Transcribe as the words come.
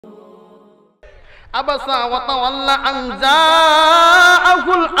আবাসা ওয়া তাওয়াল্লা আন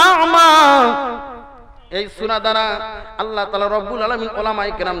জাআহুল আ'মা। এই সূরা দ্বারা আল্লাহ তাআলা রব্বুল আলামিন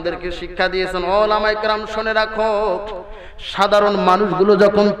উলামায়ে কেরামদেরকে শিক্ষা দিয়েছেন, ও উলামায়ে কেরাম শুনে রাখো, সাধারণ মানুষগুলো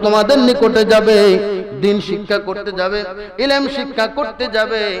যখন তোমাদের নিকটে যাবে, দিন শিক্ষা করতে যাবে, ইলম শিক্ষা করতে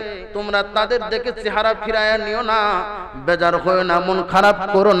যাবে, তোমরা তাদের দেখে চেহারা ফিরায়া নিও না, বেজার হয়ো না, মন খারাপ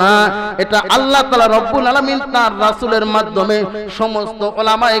করো না। এটা আল্লাহ তাআলা রব্বুল আলামিন তার রাসূলের মাধ্যমে সমস্ত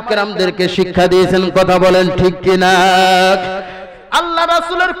উলামায়ে কেরামদেরকে শিক্ষা দিয়েছেন। কথা বলেন ঠিক কিনা? আল্লাহ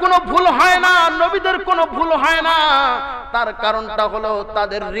রাসূলের কোনো ভুল হয় না, নবীদের কোনো ভুল হয় না। তার কারণটা হলো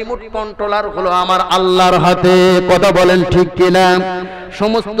তাদের রিমোট কন্ট্রোলার হলো আমার আল্লাহর হাতে। কথা বলেন ঠিক কিনা?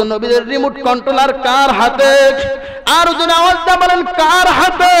 সমস্ত নবীদের রিমোট কন্ট্রোলার কার হাতে? আর যদি আওয়াজ দিয়ে বলেন কার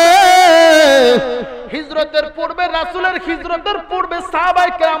হাতে? হিজরতের পূর্বে, রাসূলের হিজরতের পূর্বে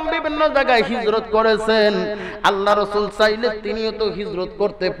সাহাবায়ে কেরাম বিভিন্ন জায়গায় হিজরত করেছেন। আল্লাহ রাসূল চাইলে তিনিও তো হিজরত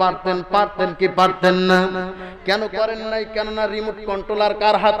করতে পারতেন, পারতেন কি পারতেন না? কেন করেন নাই? কেননা রিমোট কন্ট্রোলার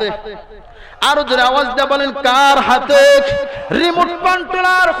কার হাতে? আরো জোরে আওয়াজ দিয়ে বলেন কার হাতে? রিমোট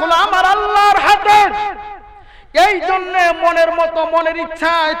কন্ট্রোলার হলো আমার আল্লাহর হাতে। এই জন্য মনের মতো মনের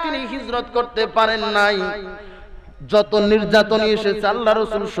ইচ্ছায় তিনি হিজরত করতে পারেন নাই। যত নির্যাতন এসেছে আল্লাহ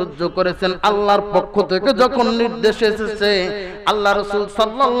রাসূল সহ্য করেছেন। আল্লাহর পক্ষ থেকে যখন নির্দেশ এসেছে, আল্লাহ রাসূল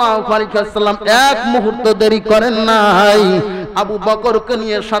সাল্লাল্লাহু আলাইহি ওয়াসাল্লাম এক মুহূর্ত দেরি করেন নাই, আবু বকরকে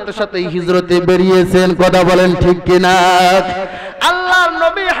নিয়ে সাথে সাথে হিজরতে বেরিয়েছেন। কথা বলেন ঠিক কিনা? আল্লাহর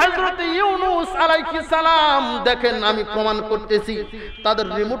নবী হযরত ইউনূস আলাইহিস সালাম, দেখেন আমি প্রমাণ করতেছি তাদের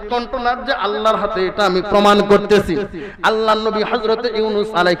রিমোট কন্ট্রোলার যে আল্লাহর হাতে, এটা আমি প্রমাণ করতেছি। আল্লাহর নবী হযরত ইউনূস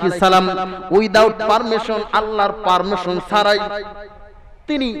আলাইহিস সালাম উইদাউট পারমিশন, আল্লাহর পারমিশন ছাড়াই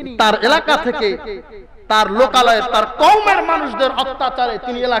তিনি তার এলাকা থেকে, তার লোকালয়ে, তার কওমের মানুষদের অত্যাচারে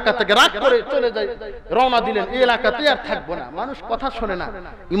তিনি এলাকা থেকে রাগ করে চলে যায়, রওনা দিলেন। এই এলাকাতে আর থাকবো না, মানুষ কথা শোনে না,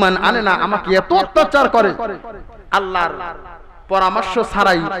 ঈমান আনে না, আমাকে এত অত্যাচার করে। আল্লাহর পরামর্শ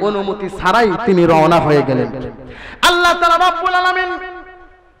ছাড়াই, অনুমতি ছাড়াই তিনি রওনা হয়ে গেলেন। আল্লাহ তাআলা রব্বুল আলামিন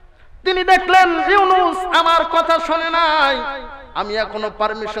তিনি দেখলেন ইউনূস আমার কথা শোনে নাই, আমি এখনো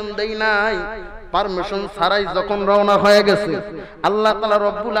পারমিশন দেই নাই, পারমিশন ছাড়াই যখন রওনা হয়ে গেছে, আল্লাহ তাআলা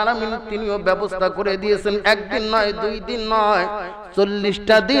রব্বুল আলামিন তিনিও ব্যবস্থা করে দিয়েছেন। একদিন নয়, দুই দিন নয়,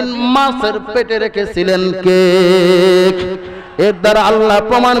 40টা দিন মাছের পেটে রেখেছিলেন কে? এর দ্বারা আল্লাহ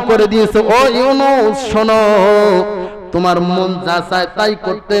প্রমাণ করে দিয়েছে, ও ইউনূস শোনো, তোমার মন যা চায় তাই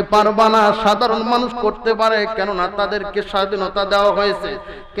করতে পারবা না, সাধারণ মানুষ করতে পারে, কেননা তাদেরকে স্বাধীনতা দেওয়া হয়েছে,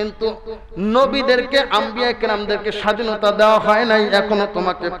 কিন্তু নবীদেরকে, আম্বিয়া কেরামদেরকে স্বাধীনতা দেওয়া হয় নাই, এখনো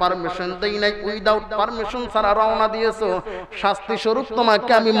তোমাকে পারমিশন দেই নাই। উইদাউট পারমিশন ছাড়া রওনা দিয়েছো, শাস্তি স্বরূপ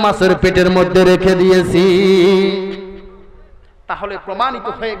তোমাকে আমি মাছের পেটের মধ্যে রেখে দিয়েছি। তাহলে প্রমাণিত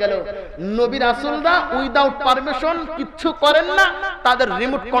হয়ে গেল নবী রাসূলরা উইদাউট পারমিশন কিচ্ছু করেন না, তাদের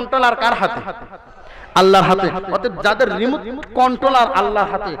রিমোট কন্ট্রোলার কার হাতে? আল্লাহর হাতে। অতএব যাদের রিমোট কন্ট্রোলার আল্লাহর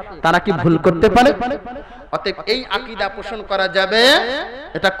হাতে, তারা কি ভুল করতে পারে? অতএব এই আকীদা পোষণ করা যাবে,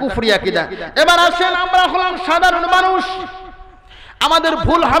 এটা কুফরি আকীদা। এবার আসেন, আমরা হলাম সাধারণ মানুষ, আমাদের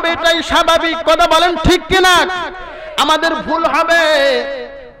ভুল হবে, এটাই স্বাভাবিক। কথা বলেন ঠিক কিনা? আমাদের ভুল হবে।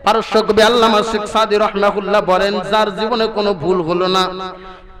 পারস্য কবি আল্লামা শেখ সাদী রাহমাহুল্লাহ বলেন, যার জীবনে কোনো ভুল হলো না,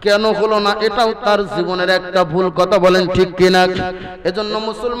 কেন হলো না এটাও তার জীবনের একটা ভুল। কথা বলেন ঠিক কিনা? এজন্য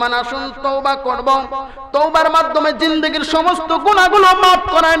মুসলমান আসুন তওবা করব, তওবার মাধ্যমে জিন্দেগীর সমস্ত গুনাহগুলো মাফ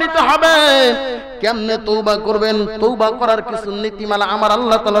করায় নিতে হবে। কেমনে তওবা করবেন? তওবা করার কিছু নীতিমালা আমার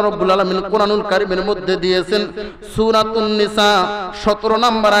আল্লাহ তাআলা রব্বুল আলামিন কোরআনুল কারীমের মধ্যে দিয়েছেন। সূরাতুন নিসা 17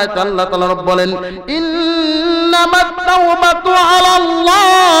 নম্বর আয়াতে আল্লাহ তাআলা বলেন, ইন্নামাত তাওবাতু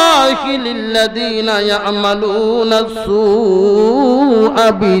আলাল্লাহি লিল্লাযীনা ইয়া'মালুনা সূআ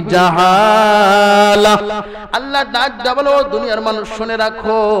বিজাহালা। আল্লাহ ডাক দেয়া বলো, দুনিয়ার মানুষ শুনে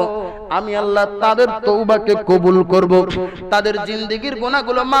রাখো, আমি আল্লাহ তাদের তওবাকে কবুল করব, তাদের জিন্দেগীর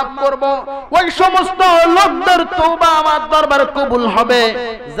গুনাহগুলো maaf করব। ওই সমস্ত লোকদের তওবা আমার দরবারে কবুল হবে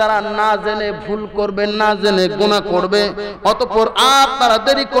যারা না জেনে ভুল করবে, না জেনে গুনাহ করবে, অতঃপর আর তারা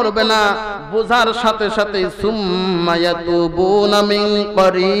দেরি করবে না, বোঝার সাথে সাথে সুম্মা ইয়াতুবুনা মিন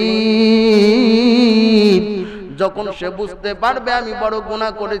করিব, যখন সে বুঝতে পারবে আমি বড়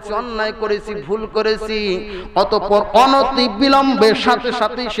গুনাহ করেছি, অন্যায় করেছি, ভুল করেছি, অতঃপর অনতি বিলম্বে সাথে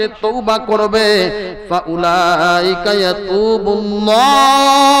সাথে সে তওবা করবে। ফাউলাইকা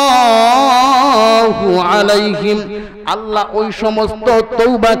ইয়াতুবুল্লাহু আলাইহিম, আল্লাহ ওই সমস্ত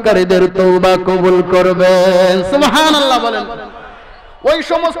তওবাকারীদের তওবা কবুল করবেন। সুবহানাল্লাহ বলেন। ওই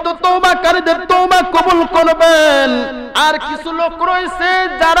সমস্ত তওবাকারীদের তওবা কবুল করবেন। আর কিছু লোক রয়েছে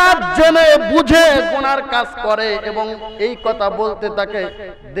যারা জেনে বুঝে গুনার কাজ করে এবং এই কথা বলতে থাকে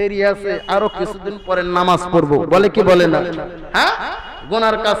দেরি আছে, আরো কিছুদিন পরে নামাজ পড়বো, বলে কি বলে না? হ্যাঁ,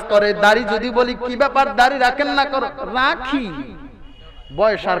 গুনার কাজ করে। দাড়ি যদি বলি কি ব্যাপার, দাড়ি রাখেন না? করো, রাখি।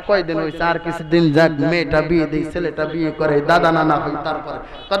 বয়স আর কয়দিন হয়েছে, আর কিছুদিন যাক, মেয়েটা বিয়ে দেই, ছেলেটা বিয়ে করে, দাদা নানা হয়, তারপরে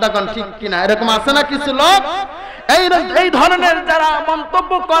কথা কোন ঠিক কিনা? এরকম আছে না কিছু লোক? এই ধরনের যারা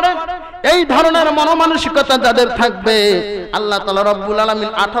মন্তব্য করেন, এই ধরনের মনোমানসিকতা যাদের থাকবে, আল্লাহ তাআলা রব্বুল আলামিন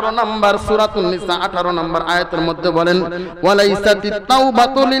 18 নম্বর সূরাতুন নিসা 18 নম্বর আয়াতের মধ্যে বলেন, ওয়ালাইসাতিত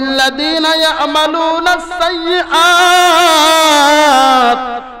তাওবাতু লিল্লাযিনা ইয়ামালুনাস সাইয়্যাত,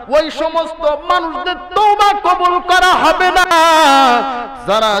 ওই সমস্ত মানুষদের তওবা কবুল করা হবে না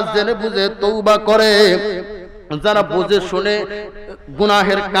যারা জেনে বুঝে তওবা করে, যারা বুঝে শুনে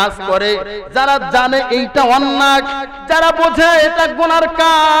গুনাহের কাজ করে, যারা জানে এইটা অন্যায়, যারা বোঝে এটা গুনার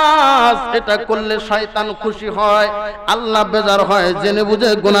কাজ, এটা করলে শয়তান খুশি হয়, আল্লাহ বেজার হয়, জেনে বুঝে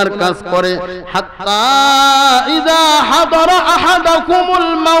গুনার কাজ করে। হাত্তা ইযা হাদারা আহাদাকুমুল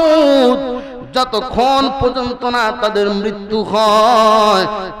মাউত, যতক্ষণ পর্যন্ত না তাদের মৃত্যু হয়,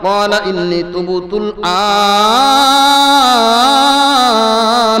 ক্বালা ইন্নী তুবতুল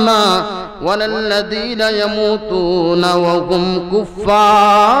আনা ওয়ালাল্লাযীনা ইয়ামুতুনা ওয়া হুম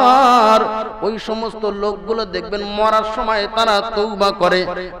কুফফার, ওই সমস্ত লোকগুলো দেখবেন মরার সময় তারা তওবা করে।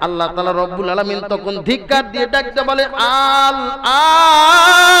 আল্লাহ তাআলা রব্বুল আলামিন তখন ধিক্কার দিয়ে ডাকতে বলে, আল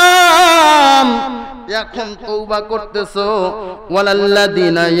আন, এখন তওবা করতেছো,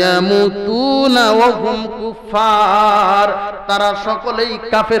 ওয়ালাল্লাযীনা ইয়ামুতুনা ওয়া হুম কুফফার, তারা সকলেই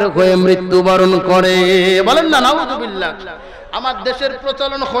কাফের হয়ে মৃত্যুবরণ করে। বলেন না নাউযুবিল্লাহ। আমার দেশের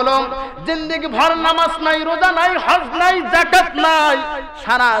প্রচলন হলো জিন্দেগি ভর নামাজ নাই, রোজা নাই, হজ নাই, যাকাত নাই,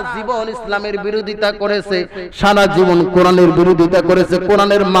 সারা জীবন ইসলামের বিরোধিতা করেছে, সারা জীবন কোরআনের বিরোধিতা করেছে,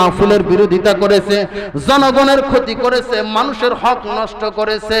 কোরআনের মাহফিলের বিরোধিতা করেছে, জনগণের ক্ষতি করেছে, মানুষের হক নষ্ট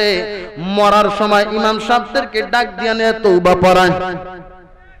করেছে। মরার সময় ইমাম সাহেবদেরকে ডাক দিয়ে নিয়ে তওবা পড়ায়।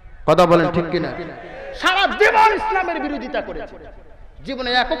 কথা বলেন ঠিক কিনা? সারা জীবন ইসলামের বিরোধিতা করেছে, জীবনে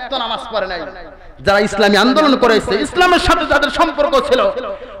এক ওয়াক্ত নামাজ পড়ে নাই। যারা ইসলামী আন্দোলন করেছে, ইসলামের সাথে যাদের সম্পর্ক ছিল,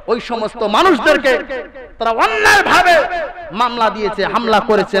 ওই সমস্ত মানুষদেরকে তারা অন্যায়ভাবে মামলা দিয়েছে, হামলা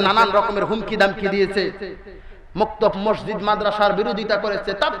করেছে, নানান রকমের হুমকি দামকি দিয়েছে, মুক্তব মসজিদ মাদ্রাসার বিরোধিতা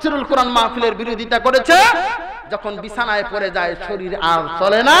করেছে, তাফসীরুল কোরআন মাহফিলের বিরোধিতা করেছে। যখন বিছানায় পড়ে যায়, শরীর আর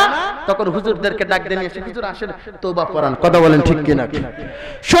চলে না, তখন হুজুরদেরকে ডাক দিয়ে এসে, হুজুর আসেন তওবা পড়ান। কথা বলেন ঠিক কিনা?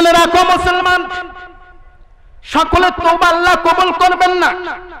 শুনে রাখো মুসলমান, সকলে তওবা আল্লাহ কবুল করবেন না।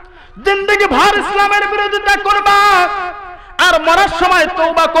 জিন্দেগি ভর ইসলামের বিরোধিতা করবা আর মরার সময়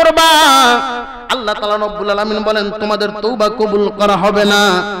তওবা করবা, আল্লাহ তাআলা রব্বুল আলামিন বলেন তোমাদের তওবা কবুল করা হবে না।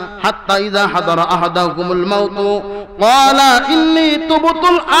 হাত্তা ইযা হাদারা আহাদাকুমুল মাউতু ক্বালা ইন্নী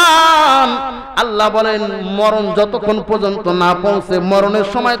তুবতুল আন, আল্লাহ বলেন মরণ যতক্ষণ পর্যন্ত না পৌঁছে, মরণের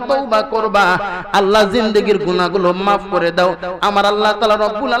সময় তওবা করবা, আল্লাহ জিন্দেগির গুনাহগুলো মাফ করে দাও। আমার আল্লাহ তাআলা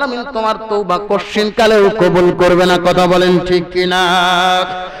রব্বুল আলামিন তোমার তওবা কশিন কালেও কবুল করবে না। কথা বলেন ঠিক কিনা?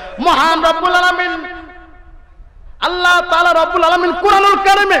 মহান রব্বুল আলামিন আল্লাহ তাআলা রব্বুল আলামিন কুরআনুল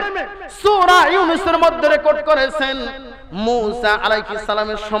কারীমে সূরা ইউনূসের মধ্যে রেকর্ড করেছেন, মূসা আলাইহিস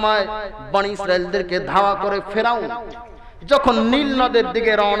সালামের সময় বনি ইসরাইলদেরকে ধাওয়া করে ফেরাউন যখন নীল নদের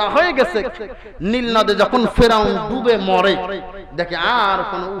দিকে রওনা হয়ে গেছে, নীল নদে যখন ফেরাউন ডুবে মরে, দেখে আর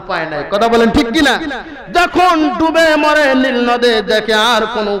কোনো উপায় নাই। কথা বলেন ঠিক কিনা? যখন ডুবে মরে নীল নদে, দেখে আর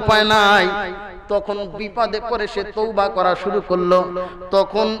কোনো উপায় নাই, তখন বিপদে পড়ে সে তওবা করা শুরু করলো।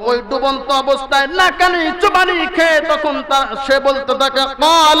 তখন ওই ডুবন্ত অবস্থায় নাকানি চুবানি খেয়ে তখন সে বলতে থাকে,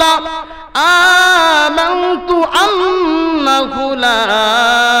 ক্বালা আমানতু আন্নাহু লা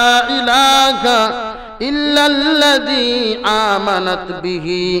ইলাহা ইল্লাল্লাযী আমানাত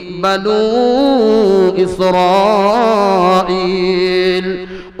বিহি বানু ইসরাঈল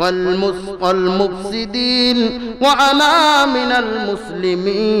والمفسدين وأنا من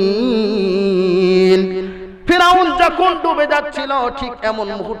المسلمين। ফিরাউন যখন ডুবে যাচ্ছিল, ঠিক এমন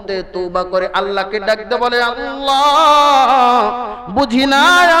মুহূর্তে তওবা করে আল্লাহকে ডাকতে বলে, আল্লাহ বুঝি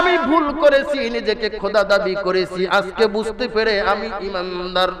নাই আমি ভুল করেছি, নিজেকে খোদা দাবি করেছি, আজকে বুঝতে পেরে আমি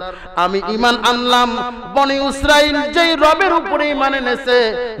ঈমানদার, আমি ঈমান আনলাম। বনি ইসরাইল যেই রবের উপরে ঈমান এনেছে,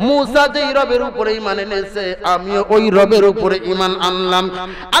 মূসা যেই রবের উপরে ঈমান এনেছে, আমি ওই রবের উপরে ঈমান আনলাম।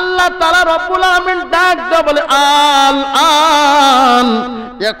 আল্লাহ তাআলা রব্বুল আলামিন ডাক দিয়ে বলে, আল আন,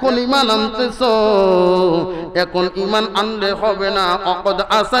 এখন ঈমান আনতেছো, এখন ঈমান আনলে হবে না। অকদ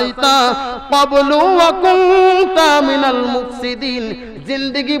আসাইতা ক্বাবলু ওয়া কুনতা মিনাল মুফসিদিন,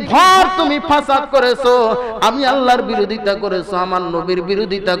 জিন্দেগি ভর তুমি ফাসাদ করেছো, আমি আল্লাহর বিরোধিতা করেছো, আমার নবীর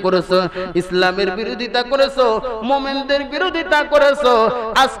বিরোধিতা করেছো, ইসলামের বিরোধিতা করেছো, মুমিনদের বিরোধিতা করেছো।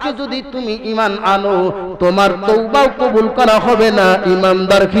 আজকে যদি তুমি ঈমান আনো, তোমার তওবা কবুল করা হবে না,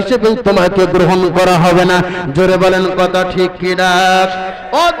 ঈমানদার হিসেবেও তোমাকে গ্রহণ করা হবে না। জোরে বলেন কথা ঠিক কি না?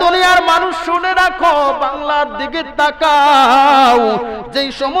 ও দুনিয়ার মানুষ শুনে রাখো, বাংলার দিকে তাকাও। যেই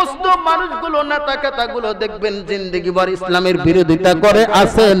সমস্ত মানুষগুলো নেতা কেতাগুলো দেখবেন জিন্দেগি ভর ইসলামের বিরোধিতা করে,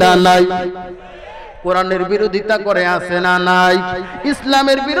 আছে না নাই? কোরআনের বিরোধিতা করে, আছে না নাই?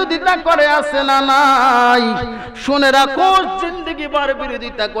 ইসলামের বিরোধিতা করে, আছে না নাই? শুনে রাখো, জিন্দেগি ভর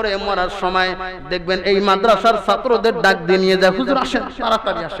বিরোধিতা করে মরার সময় দেখবেন এই মাদ্রাসার ছাত্রদের ডাক দিয়ে নিয়ে যায়, হুজুর আসেন,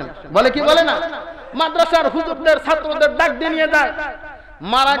 তাড়াতাড়ি আসেন, বলে কি বলে না? মাদ্রাসার হুজুরদের ছাত্রদের ডাক দিয়ে নিয়ে যায়।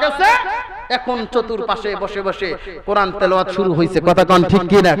 মারা গেছে, এখন চতুর্পাশে বসে বসে কোরআন তেলাওয়াত শুরু হয়েছে। কথা কোন ঠিক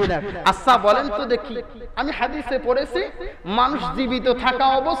কি না? আচ্ছা বলেন তো দেখি, আমি হাদিসে পড়েছি মানুষ জীবিত থাকা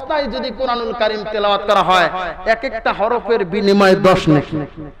অবস্থায় যদি কোরআনুল কারীম তেলাওয়াত করা হয়, এক একটা হরফের বিনিময়ে 10 নেকি।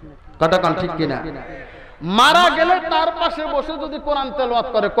 কথা কোন ঠিক কি না? মারা গেলে তার পাশে বসে যদি কোরআন তেলাওয়াত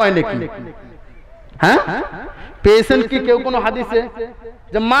করে কয় নেকি? হ্যাঁ, পেয়েছেন কি কেউ কোন হাদিসে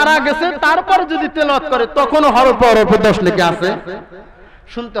যে মারা গেছে তারপর যদি তেলাওয়াত করে তখনও হরফে হরফে 10 নেকি আছে?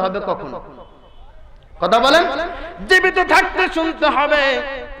 শুনতে হবে কখন? কথা বলেন, জীবিত থাকতে শুনতে হবে।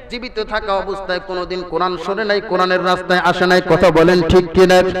 জীবিত থাকা অবস্থায় কোনোদিন কোরআন শুনে নাই, কোরআনের রাস্তায় আসে নাই। কথা বলেন ঠিক কি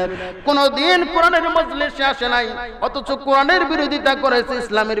না? কোনোদিন কোরআনের মজলিসে আসে নাই, অথচ কোরআনের বিরোধিতা করেছে,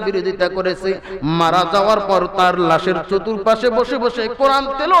 ইসলামের বিরোধিতা করেছে। মারা যাওয়ার পর তার লাশের চতুর্পাশে বসে বসে কোরআন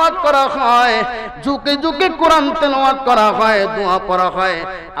তেলাওয়াত করা হয়, ঝুঁকে ঝুঁকে কোরআন তেলাওয়াত করা হয়, দোয়া করা হয়।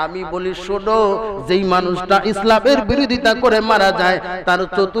 আমি বলি শোনো, যেই মানুষটা ইসলামের বিরোধিতা করে মারা যায়, তার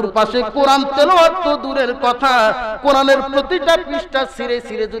চতুর্পাশে কোরআন তেলাওয়াত তো দূরের কথা, কোরআনের প্রতিটা পৃষ্ঠা ছিঁড়ে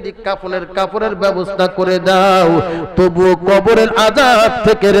ছিঁড়ে যদি কাফনের ব্যবস্থা করে দাও, তবুও কবরের আযাব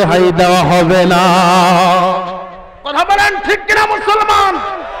থেকে রেহাই দেওয়া হবে না। কথা বলেন ঠিক কিনা মুসলমান?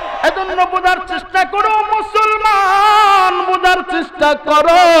 এজন্য বোঝার চেষ্টা করো মুসলমান, বোঝার চেষ্টা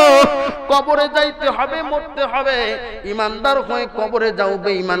করো। কবরে যাইতে হবে, মরতে হবে। ইমানদার হয়ে কবরে যাও,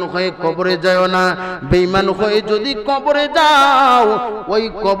 বেঈমান হয়ে কবরে যাও না। বেঈমান হয়ে যদি কবরে যাও, ওই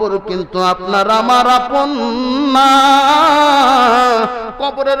কবর কিন্তু আপনার আমার আপন না।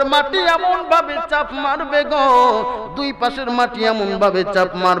 কবরের মাটি এমন ভাবে চাপ মারবে গো, দুই পাশের মাটি এমন ভাবে চাপ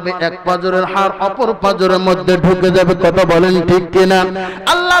মারবে, এক পাজরের হাড় অপর পাজরের মধ্যে ঢুকে যাবে। কথা বলেন ঠিক কিনা?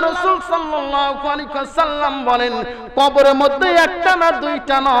 আল্লাহ রাসূল সাল্লাল্লাহু আলাইহি ওয়াসাল্লাম বলেন, কবরের মধ্যে একটা না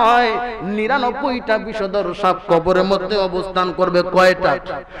দুইটা নয়, 99টা বিষধর সাপ কবরের মধ্যে অবস্থান করবে। কয়টা?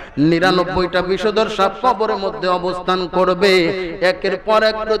 99টা বিষধর সাপ কবরের মধ্যে অবস্থান করবে, একের পর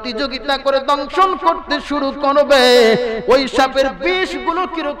এক প্রতিযোগিতা করে দংশন করতে শুরু করবে। ওই সাপের বিষগুলো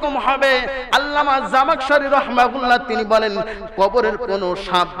কিরকম হবে? আল্লামা জামাখশরী রাহমাহুল্লাহ তিনি বলেন, কবরের কোন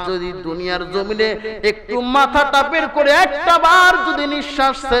সাপ যদি দুনিয়ার জমিনে একটু মাথাটা বের করে একটা বার যদি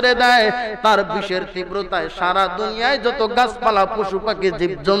নিঃশ্বাস ছেড়ে দেয়, তার বিষের তীব্রতায় সারা দুনিয়ায় যত গাছপালা পশু পাখি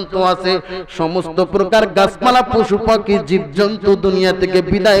জীবজন্তু আছে, সমস্ত প্রকার গাছপালা পশু পাখি জীবজন্তু দুনিয়া থেকে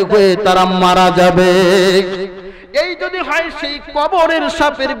বিদায় হয়ে তারা মারা যাবে। এই যদি হয় সেই কবরের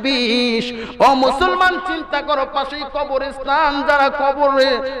সাপের বিষ। ও মুসলমান, চিন্তা করো, পাশেই কবরস্থান। যারা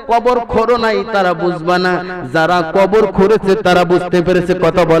কবর খোঁড়ো নাই তারা বুঝবে না, যারা কবর খুঁড়েছে তারা বুঝতে পেরেছে।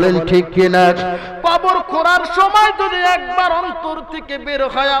 কথা বলেন ঠিক কিনা? কবর খোঁড়ার সময় যদি একবার অন্তর থেকে বের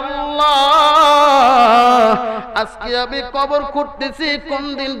হয়, আল্লাহ আজকে আমি কবর খুঁড়তেছি, কোন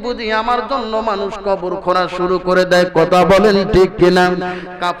দিন বুঝি আমার জন্য মানুষ কবর খোঁড়া শুরু করে দেয়। কথা বলেন ঠিক কিনা?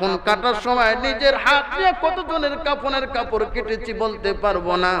 কাফন কাটার সময় নিজের হাত দিয়ে কতজনের কাফনের কাপড় কেটেছি বলতে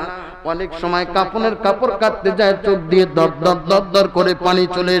পারবো না। অনেক সময় কাফনের কাপড় কাটতে যায়, চোখ দিয়ে দর দর দর দর করে পানি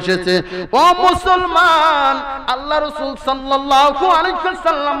চলে এসেছে। ও মুসলমান, আল্লাহ রাসূল সাল্লাল্লাহু আলাইহি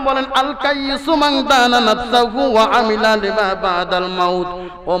ওয়াসাল্লাম বলেন, আল কাইয়িসু মান দানা নাফসাহু ওয়া আমিলা লিমা বাদাল মাউত।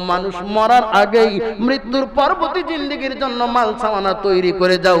 ও মানুষ, মরার আগেই, মৃত্যুর পরবর্তী জিন্দেগির জন্য মাল সামানা তৈরি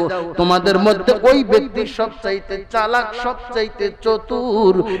করে যাও। তোমাদের মধ্যে ওই ব্যক্তি সবচাইতে চালাক, সবচাইতে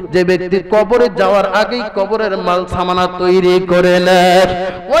চতুর, যে ব্যক্তি কবরে যাওয়ার আগেই কবরের মাল সামানা তৈরি করে নেয়।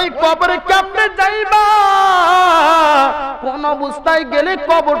 ওই কবরে কেমনে যাইবা? কোন অবস্থায় গেলে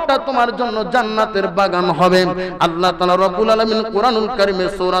কবরটা তোমার জন্য জান্নাতের বাগান হবে? আল্লাহ তাআলা রব্বুল আলামিন কোরআনুল কারীমে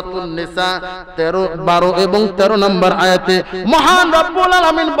সূরাতুন নিসা 13, 12 এবং 13 নম্বর আয়াতে মহান রব্বুল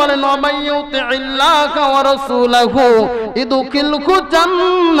আলামিন বলেন, ওয়া মাইয়ুতি'ইল্লাহা ওয়া রাসূলাহু ইদখিলহু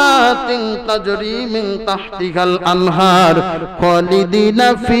জান্নাতিন তাজরি মিন তাহতিহাল আনহার খালিদিনা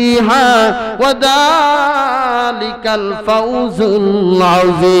ফিহা ওয়া যালিকাল ফাউজুল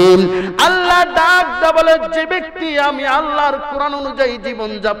আযীম। আল্লাহ আল্লাহ ডাক দেয়া বলে, যে ব্যক্তি আমি আল্লাহর কোরআন অনুযায়ী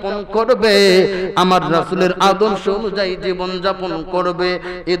জীবন যাপন করবে, আমার রাসূলের আদর্শ অনুযায়ী জীবন যাপন করবে,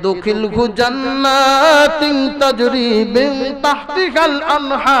 ইদখিলহু জান্নাতিন তাজরি মিন তাহতিহাল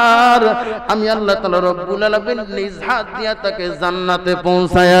আনহার, আমি আল্লাহ তাআলা রব্বুল আলামিন নিজ হাত দিয়া তাকে জান্নাতে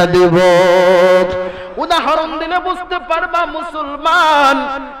পৌঁছায়া দেব। উদাহরণ দিলে বুঝতে পারবা মুসলমান,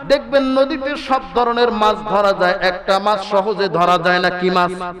 দেখবেন নদীতে সব ধরনের মাছ ধরা যায়, একটা মাছ সহজে ধরা যায় না, কি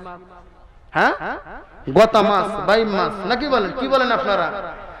মাছ? হ্যাঁ, গতা মাছ, বাইম মাছ, নাকি বলেন? কি বলেন আপনারা?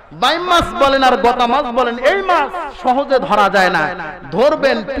 বাইম মাছ বলেন আর গতা মাছ বলেন, এই মাছ সহজে ধরা যায় না।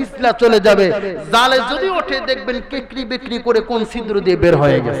 ধরবেন পিছলা চলে যাবে, জালে যদি ওঠে দেখবেন কেকড়ি বিক্রি করে কোন ছিদ্র দিয়ে বের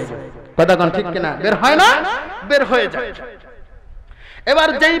হয়ে গেছে। কথা কোন ঠিক কিনা? বের হয় না, বের হয়ে যায়। এবার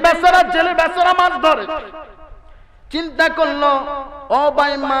যেই বেচারা জেলে বেচারা মাছ ধরে, চিন্তা করলো, ও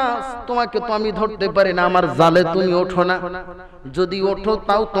ভাই মাছ, তোমাকে তো আমি ধরতে পারি না, আমার জালে তুমি ওঠো না, যদি ওঠো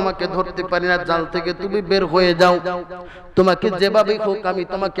তাও তোমাকে ধরতে পারি না, জাল থেকে তুমি বের হয়ে যাও, তোমাকে যেভাবে হোক আমি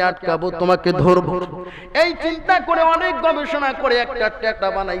তোমাকে আটকাবো, তোমাকে ধরবো। এই চিন্তা করে অনেক গবেষণা করে একটা টেটা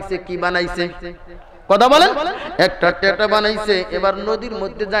বানাইছে। কি বানাইছে? কথা বলেন, একটা টেটা বানাইছে। এবার নদীর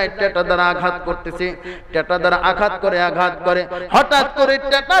মধ্যে যায়, টেটা দ্বারা আঘাত করতেছে, টেটা দ্বারা আঘাত করে, হঠাৎ করে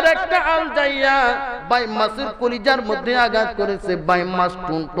টেটার একটা আল যাইয়া বাই মাছের কলিজার মধ্যে আঘাত করেছে। বাই মাছ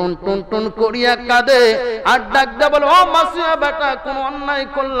টুন টুন টুন টুন করিয়া কাঁদে আর ডাক দা বলে, ও মাসিয়া বেটা, কোনো অন্যায়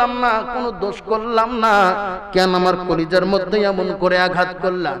করলাম না, কোনো দোষ করলাম না, কেন আমার কলিজার মধ্যে এমন করে আঘাত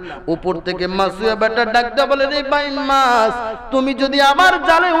করলা? উপর থেকে মাসিয়া বেটা ডাক দা বলে, রে বাই মাছ, তুমি যদি আমার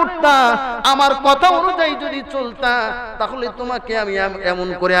জালে উঠতা, আমার কথা অনুযায়ী যদি চলতা, তাহলে তোমাকে আমি এমন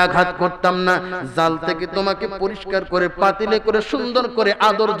করে আঘাত করতাম না, জাল থেকে তোমাকে পরিষ্কার করে পাতিলে করে সুন্দর করে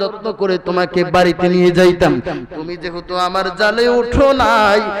আদর যত্ন করে তোমাকে বাড়িতে নিয়ে যাইতাম। তুমি যেহেতু আমার জালে উঠো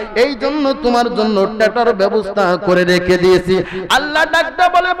নাই, এই জন্য তোমার জন্য টেটার ব্যবস্থা করে রেখে দিয়েছি। আল্লাহ ডাকটা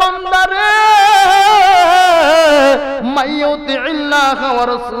বলে, বান্দারে, মাইয়ুতি ইল্লাহ ওয়া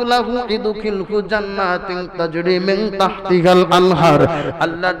রাসূলহু ইদখিলহু জান্নাতিন তাজরি মিন তাহতিহাল আনহার।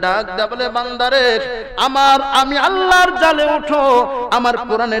 আল্লাহ ডাকটা বলে, বান্দারে, আমি আল্লাহর জালে ওঠো, আমার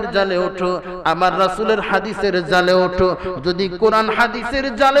কোরআনের জালে ওঠো, আমার রাসূলের হাদিসের জালে ওঠো। যদি কোরআন হাদিসের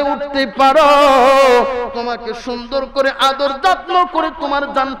জালে উঠতে পারো, তোমাকে সুন্দর করে আদর যত্ন করে তোমার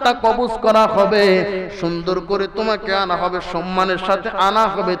জানটা কবজ করা হবে, সুন্দর করে তোমাকে আনা হবে, সম্মানের সাথে আনা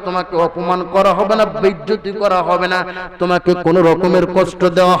হবে, তোমাকে অপমান করা হবে না, বেইজ্জতি করা হবে না, তোমাকে কোনো রকমের কষ্ট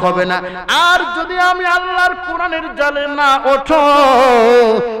দেওয়া হবে না। আর যদি আমি আল্লাহর কোরআনের জালে না ওঠো,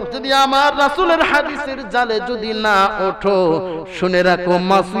 যদি আমার রাসূলের হাদিসের জালে যদি না ওঠো, শুনে রাখো,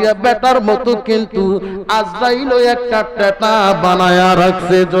 মাসিয়া বেটার মতো কিন্তু আজরাইলও একটা টেটা বানায়া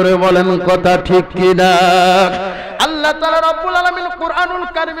রাখছে। জোরে বলেন কথা ঠিক কিনা? আল্লাহ তাআলা রব্বুল আলামিন কুরআনুল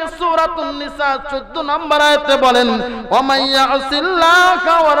কারীমে সূরাতুন নিসা 14 নম্বর আয়াতে বলেন, ওয়া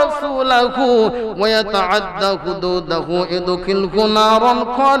মাইয়াসিল্লাহা ওয়া রাসূলাহু ওয়া ইয়াতাআদ্দা হুদুদাহু ইদখিলহু নারান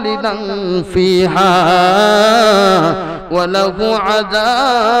খালিদান ফিহা ওয়া লাহু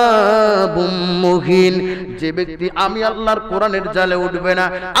আযাবুম মুহিন। যে ব্যক্তি আমি আল্লাহর কোরআনের জালে উঠবে না,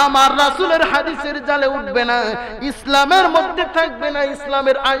 আমার রাসূলের হাদিসের জালে উঠবে না, ইসলামের মধ্যে থাকবে না,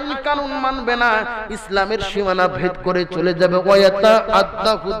 ইসলামের আইন কানুন মানবে না, ইসলামের সীমানা ভেদ করে চলে যাবে, ওয়ায়াতা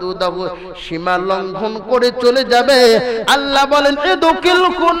আদ্দা হুদুদাহু, সীমা লঙ্ঘন করে চলে যাবে, আল্লাহ বলেন,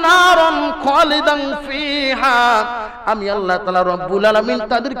 ইদখিলহু নারান খালিদান ফিহা, আমি আল্লাহ তাআলা রব্বুল আলামিন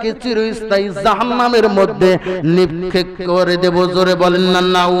তাদেরকে চিরস্থায়ী জাহান্নামের মধ্যে নিক্ষেপ করে দেব। জোরে বলেন না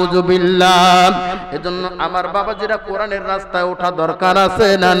নাউযুবিল্লাহ। এজন্য আমার বাবাজিরা, কোরআনের রাস্তায় ওঠা দরকার আছে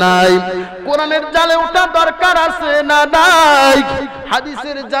না নাই? কোরআনের জালে ওঠা দরকার আছে না নাই?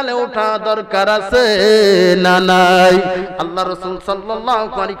 হাদিসের জালে ওঠা দরকার আছে না নাই? আল্লাহ রাসূল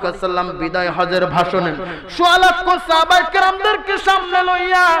সাল্লাল্লাহু আলাইহি ওয়াসাল্লাম বিদায় হজের ভাষণে সোয়ালাক্ষ সাহাবায়ে কেরামদেরকে সামনে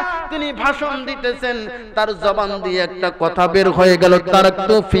লইয়া তিনি ভাষণ দিতেছেন, তার জবান দিয়ে একটা কথা বের হয়ে গেল,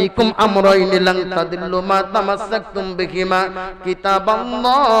 তারাকতু ফীকুম আমরাইন লান তাদিল্লু মা তামাসসাকতুম বিহিমা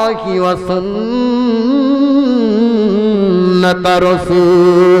কিতাবাল্লাহি ওয়া সুন্নাতা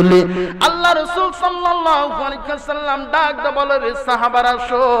রাসূলি। আল্লাহ রাসূল সাল্লাল্লাহু আলাইহি ওয়াসাল্লাম ডাক দিয়ে বলে, রে সাহাবারা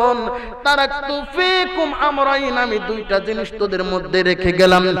শোন, তারাকতু ফীকুম আমরাইন, আমি দুইটা জিনিস তোদের মধ্যে রেখে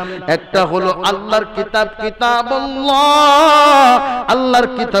গেলাম, একটা হলো আল্লাহর কিতাব কিতাবুল্লাহ, আল্লাহর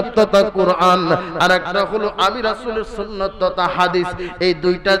কিতাব তথা কোরআন, আর একটা হলো আমি রাসূলের সুন্নাত তথা হাদিস। এই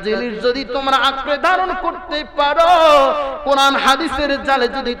দুইটা জিনিস যদি তোমরা আঁকড়ে ধারণ করতে পারো, কোরআন হাদিসের জালে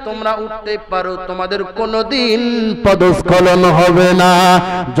যদি তোমরা উঠতে পারো, তোমাদের কোনোদিন পদস্খলন হবে না।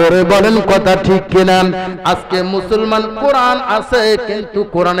 জোরে বলেন কথা ঠিক কিনা? আজকে মুসলমান কোরআন আছে কিন্তু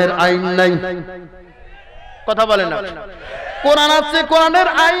কোরআনের আইন নাই। কথা বলেন না? কোরআন আছে, কোরআনের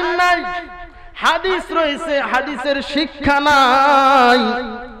আইন নাই, হাদিস রয়েছে, হাদিসের শিক্ষা নাই,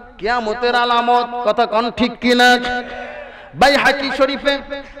 কিয়ামতের আলামত। কথা কোন ঠিক কিনা? বাইহাকি শরীফে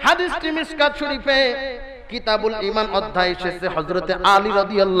হাদিসটি, মিশকাত শরীফে কিতাবুল ঈমান অধ্যায় শেষে হযরত আলী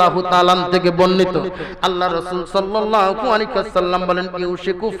রাদিয়াল্লাহু তাআলা থেকে বর্ণিত, আল্লাহ রাসূল সাল্লাল্লাহু আলাইহি ওয়াসাল্লাম বলেন,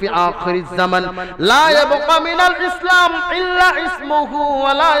 ইউশিকু ফি আখিরিজ জামান লা ইয়াবকা মিনাল ইসলাম ইল্লা ইসমুহু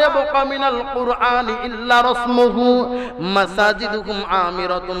ওয়া লা ইয়াবকা মিনাল কুরআনি ইল্লা রাসমুহু মাসাজিদুহুম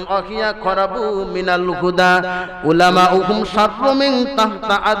আমিরাতুন ওয়া হিয়া খরাবু মিনাল হুদা উলামাউহুম শাররু মিন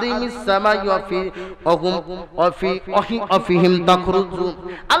তাহতা আদিমিস সামাই ওয়া ফিহিম তাখরুজু।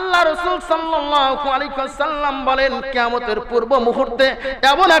 আল্লাহ রাসূল সাল্লাল্লাহু আলাইহি সাল্লাম বলেন, কিয়ামতের পূর্ব মুহূর্তে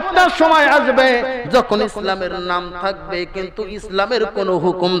এমন একটা সময় আসবে যখন ইসলামের নাম থাকবে কিন্তু ইসলামের কোনো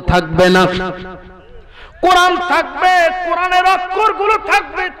হুকুম থাকবে না। কোরআন থাকবে, কোরআনের অক্ষরগুলো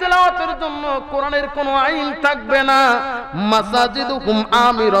থাকবে তেলাওয়াতের জন্য, কোরআনের কোনো আইন থাকবে না। মাসাজিদুকুম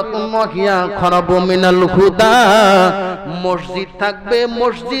আমিরাতুন ওয়া হিয়া খরাবু মিনাল হুদা, মসজিদ থাকবে,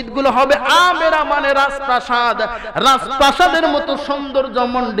 মসজিদগুলো হবে আমেরা মানে রাজপ্রাসাদ, রাজপ্রাসাদের মতো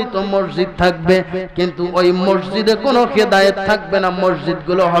সৌন্দর্যমণ্ডিত মসজিদ থাকবে কিন্তু ওই মসজিদে কোনো হেদায়েত থাকবে না,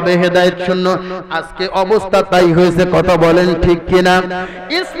 মসজিদগুলো হবে হেদায়েত শূন্য। আজকে অবস্থা তাই হয়েছে, কথা বলেন ঠিক কিনা?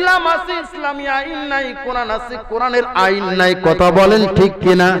 ইসলাম আছে, ইসলামী আইন নাই, কোরআন আছে, কোরআনের আইন নাই, কথা বলেন ঠিক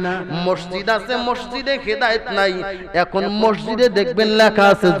কিনা? মসজিদ আছে, মসজিদে হেদায়েত নাই। এখন মসজিদে দেখবেন লেখা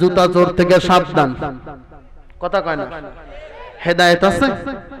আছে জুতা চোর থেকে সাবধান, কথা কয় না? হেদায়েত আছে?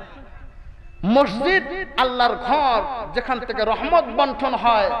 মসজিদ আল্লাহর ঘর, যেখান থেকে রহমত বন্টন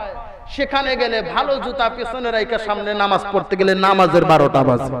হয়, সেখানে গেলে ভালো জুতা পেছনে রাইখা সামনে নামাজ পড়তে গেলে নামাজের 12টা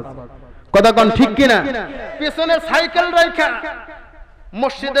বাজে, কথা কন ঠিক কিনা? পেছনে সাইকেল রাইখা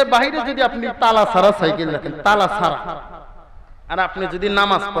মসজিদের বাইরে যদি আপনি তালা ছাড়া সাইকেল রাখেন, তালা ছাড়া, আর আপনি যদি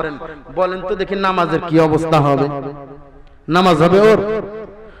নামাজ পড়েন, বলেন তো দেখি নামাজের কি অবস্থা হবে? নামাজ হবে ওর?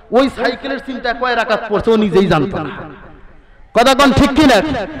 ওই সাইকেলের চিন্তা কয় রাকাত পড়ছে ও নিজেই জানতো না, কথা কোন ঠিক কিনা?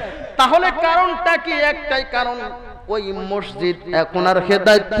 তাহলে কারণটা কি? একটাই কারণ, ওই মসজিদ এখন আর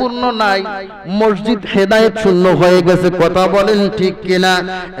হেদায়েত পূর্ণ নাই, মসজিদ হেদায়েত শূন্য হয়ে গেছে, কথা বলেন ঠিক কিনা?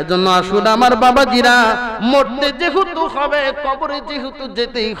 এজন্য আসুন আমার বাবাজিরা, মরতে যেহেতু হবে, কবরে যেহেতু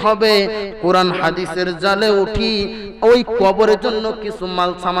যেতেই হবে, কোরআন হাদিসের জালে উঠি, ওই কবরের জন্য কিছু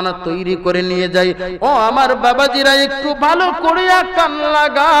মাল সামানা তৈরি করে নিয়ে যাই। ও আমার বাবাজিরা, একটু ভালো করে কান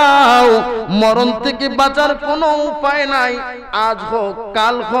লাগাও, মরণ থেকে বাঁচার কোনো উপায় নাই, আজ হোক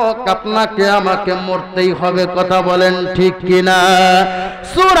কাল হোক আপনাকে আমাকে মরতেই হবে, কথা বলেন ঠিক কিনা?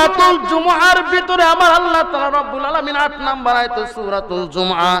 সূরাতুল জুমআর ভিতরে আমার আল্লাহ তাআলা রব্বুল আলামিন 8 নম্বর আয়াতে, সূরাতুল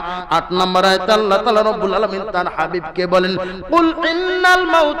জুমআ 8 নম্বর আয়াতে আল্লাহ তাআলা রব্বুল আলামিন তার হাবিবকে বলেন, কুল ইন্নাল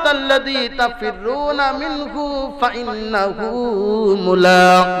মাউতাল্লাযী তাফিরুনা মিনহু ফাইন্নাহু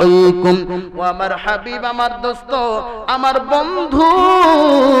মুলাকীকুম। ও আমার হাবিব, আমার দোস্ত, আমার বন্ধু,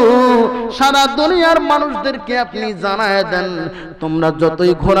 সারা দুনিয়ার মানুষদেরকে আপনি জানায় দেন, তোমরা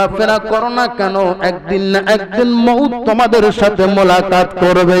যতই ঘোরাফেরা করো না কেন, একদিন না একদিন মউত তোমাদের সাথে মোলাকাত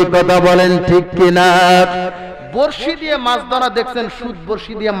করবে, কথা বলেন ঠিক কিনা? বর্ষি দিয়ে মাছ ধরা দেখছেন? সুদ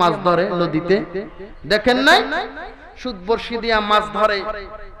বর্ষি দিয়ে মাছ ধরে নদীতে, দেখেন নাই? সুদ বর্ষি দিয়ে মাছ ধরে,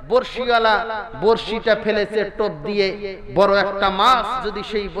 বর্ষিওয়ালা বর্ষিটা ফেলেছে টোপ দিয়ে, বড় একটা মাছ যদি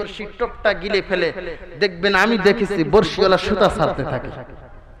সেই বর্ষির টোপটা গিলে ফেলে, দেখবেন, আমি দেখেছি বর্ষিওয়ালা সুতা ছাড়তে থাকে,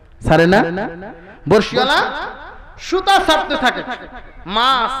 ছাড়ে না? বর্ষিওয়ালা সুতা ছাড়তে থাকে।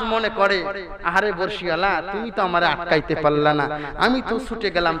 মাছ মনে করে, আরে বর্ষিওয়ালা, তুমি তো আমারে আটকাইতে পারলা না, আমি তো ছুটে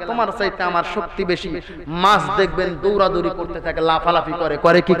গেলাম, তোমার চাইতে আমার শক্তি বেশি। মাছ দেখবেন দৌড়াদৌড়ি করতে থাকে, লাফালাফি করে,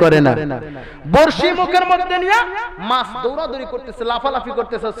 করে কি করে না? বর্ষি মুখের মধ্যে নিয়ে মাছ দৌড়াদৌড়ি করতেছে, লাফালাফি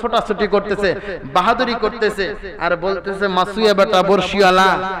করতেছে, ছোটাছুটি করতেছে, বাহাদুরি করতেছে, আর বলতেছে, মাসুয়া বেটা বর্ষিওয়ালা,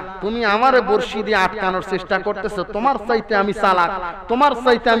 তুমি আমারে বর্ষি দিয়ে আটকানোর চেষ্টা করতেছো, তোমার চাইতে আমি চালাক, তোমার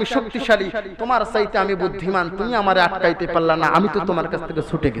চাইতে আমি শক্তিশালী, তোমার চাইতে আমি বুদ্ধিমান, তুমি আমারে আটকাইতে পারলা না, আমি তো তোমার কাছ থেকে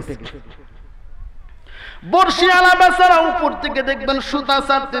ছুটে গেছি। বর্ষিওয়ালা বেচারা উপর থেকে দেখবেন সুতা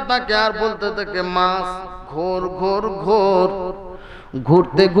ছাড়তে থাকে আর বলতে থাকে, মাছ ঘোর ঘোর ঘোর,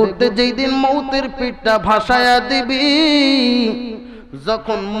 ঘুরতে ঘুরতে যেই দিন মৌতের পিঠটা ভাসায়া দিবি,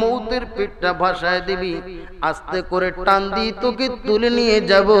 যখন মৌতের পেটটা ভাসায় দিবি, আস্তে করে টান দি তোকে তুলে নিয়ে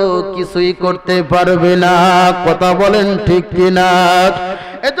যাব, কিছুই করতে পারবে না, কথা বলেন ঠিক কিনা?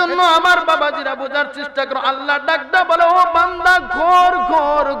 এজন্য আমার বাবাজিরা বোঝার চেষ্টা করো, আল্লাহ ডাকটা বলে, ও বান্দা ঘোর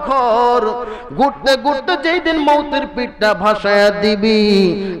ঘোর ঘোর, ঘুরতে ঘুরতে যেই দিন মৌতের পিঠটা ভাসায়া দিবি,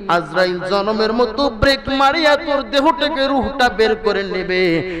 আজরাইল জনমের মতো ব্রেক মারিয়া তোর দেহ থেকে রূহটা বের করে নেবে,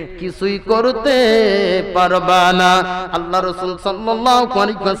 কিছুই করতে পারবা না। আল্লাহ রাসূল সাল্লাল্লাহু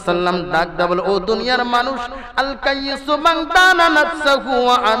আলাইহি ওয়াসাল্লাম ডাকটা বলে, ও দুনিয়ার মানুষ, আল কাইয়িসু মান দানা নাফসাহু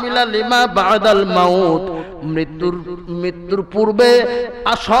ওয়া আমিলা লিমা বাদাল মাউত, মৃত্যুর পূর্বে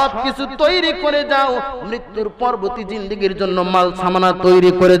সব কিছু তৈরি করে যাও, মৃত্যুর পরবর্তী জিন্দেগির জন্য মাল সামানা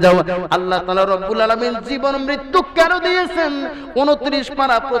তৈরি করে যাও। আল্লাহ তাআলা রব্বুল আলামিন জীবন মৃত্যু কেন দিয়েছেন? 29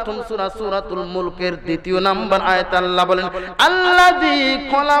 পারা প্রথম সূরা সূরাতুল মুলকের 2 নম্বর আয়াতে আল্লাহ বলেন, আল্লাযী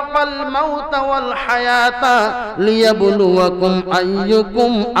খলাকাল মাউতা ওয়াল হায়াতা লিয়াবলুয়াকুম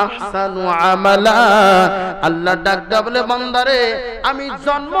আইয়ুকুম আহসানু আমালা। আল্লাহ ডাকটা বলে, বান্দারে আমি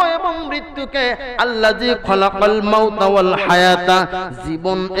জন্ম এবং মৃত্যুকে, আল্লাযী খলাকাল মাউতা ওয়াল হায়াতা,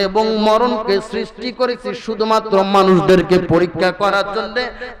 জীবন এবং মরণকে সৃষ্টি করেছি শুধুমাত্র মানুষদেরকে পরীক্ষা করার জন্য।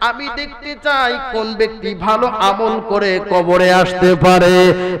 আমি দেখতে চাই কোন ব্যক্তি ভালো আমল করে কবরে আসতে পারে।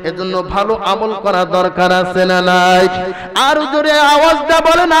 এজন্য ভালো আমল করা দরকার আছে না নাই? আর জোরে আওয়াজটা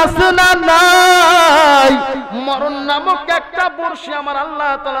বলেন, আছে না নাই? মরণ নামক একটা বর্ষি আমার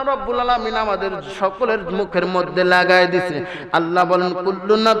আল্লাহ তাআলা রব্বুল আলামিন আমাদের সকলের মুখের মধ্যে লাগায় দিয়েছে। আল্লাহ বলেন,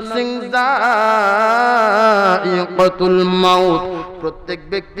 কুল্লু নাফসিন যায়িকাতুল মাউত, প্রত্যেক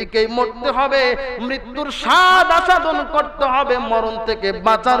ব্যক্তিকেই মরতে হবে, মৃত্যুর স্বাদ আস্বাদন করতে হবে, মরণ থেকে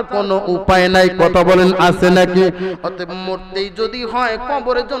বাঁচার কোনো উপায় নাই। কথা বলেন, আছে নাকি? অতএব মরতেই যদি হয়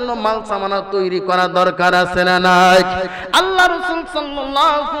কবরের জন্য মাল সামানা তৈরি করা দরকার আছে না নাই? আল্লাহ রাসূল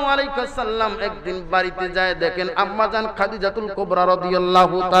সাল্লাল্লাহু আলাইহি ওয়াসাল্লাম একদিন বাড়িতে যায়, দেখেন আম্মাজান খাদিজাতুল কুবরা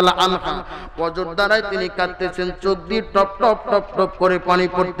রাদিয়াল্লাহু তাআলা আনহা ওযর দ্বারায় তিনি কাঁদতেছেন, চোখ দিয়ে টপ টপ টপ টপ করে পানি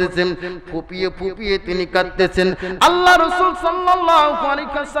পড়তেছেন, ফুপিয়ে ফুপিয়ে তিনি কাঁদতেছেন। আল্লাহ রাসূল সাল্লাল্লাহু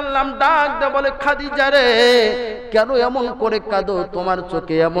আলাইহি ওয়াসাল্লাম ডাক দিয়ে বলে, খাদিজা রে, কেন এমন করে কাঁদো? তোমার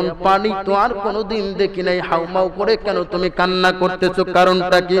চোখে এমন পানি তো আর কোনোদিন দেখি নাই, হাউমাউ করে কেন তুমি কান্না করতেছো?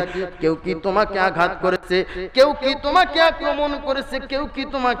 কারণটা কি? কেউ কি তোমাকে আঘাত করেছে? কেউ কি তোমাকে আক্রমণ করেছে? কেউ কি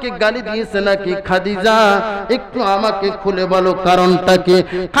তোমাকে গালি দিয়েছে নাকি? খাদিজা একটু আমাকে খুলে বলো কারণটা কি?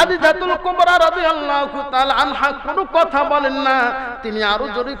 খাদিজাতুল কুবরা রাদিয়াল্লাহু তাআলা আনহা কোনো কথা বলেন না, তিনি আরো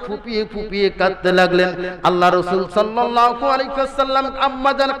জোরে ফুপিয়ে ফুপিয়ে কাঁদতে লাগলেন। আল্লাহ রাসূল সাল্লাল্লাহু আলাইহি ওয়াসাল্লাম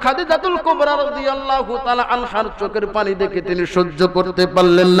আম্মাজান খাদিজাতুল কুবরা রাদিয়াল্লাহু তাআলা আনহার চোখের পানি দেখে তিনি সহ্য করতে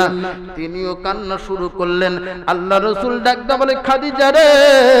পারলেন না, তিনিও কান্না শুরু করলেন। আল্লাহ রাসূল ডাকতে বলে, খাদিজা রে,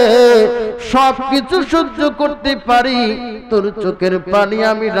 সবকিছু সহ্য করতে পারি, তোর চোখের পানি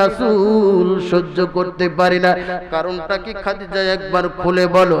আমি রাসূল সহ্য করতে পারি না। কারণটা কি খাদিজা একবার খুলে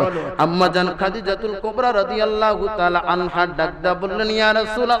বলো। আম্মাজান খাদিজাতুল কুবরা রাদিয়াল্লাহু তাআলা আনহা ডাকদা বললেন, ইয়া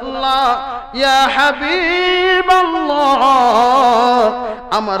রাসূলুল্লাহ, ইয়া হাবিবাল্লাহ,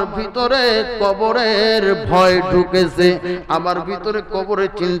 আমার ভিতরে কবরের ভয় ঢুকেছে, আমার ভিতরে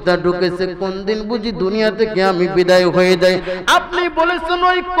কবরের চিন্তা ঢুকেছে, কোন দিন বুঝি দুনিয়া থেকে আমি বিদায় হয়ে যাই। আপনি বলেছেন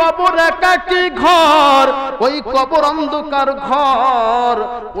ওই কবর একাকী ঘর, ওই কবর অন্ধকার ঘর,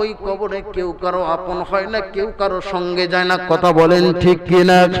 ওই কবরে কেউ কারো আপন হয় না, কেউ কারো সঙ্গে যায় না। কথা বলেন ঠিক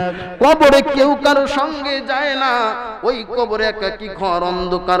কিনা? কবরে কেউ কারো সঙ্গে যায় না, ওই কবরে একাকী ঘর,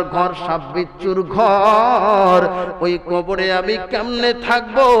 অন্ধকার ঘর, সাপ বিচ্ছুর ঘর। ওই কবরে আমি কেমনে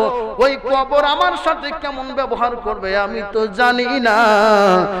থাকবো? ওই কবর আমার সাথে কেমন ব্যবহার করবে আমি তো জানি না।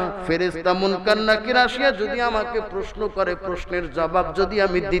 ফেরেশতা মুনকার নাকির আসিয়া যদি আমাকে প্রশ্ন করে, প্রশ্নের জবাব যদি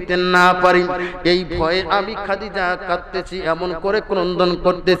আমি দিতে না পারি, এই ভয়ে আমি খাদিজা কাঁদতেছি, এমন করে ক্রন্দন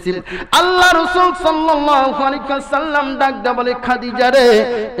করতেছি। আল্লাহ রাসূল সাল্লাল্লাহু আলাইহি ওয়াসাল্লাম ডাক দিয়ে বলে, খাদিজা রে,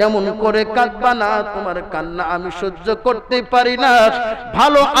 এমন করে কাঁদবা না, তোমার কান্না আমি সহ্য করতে পারি না।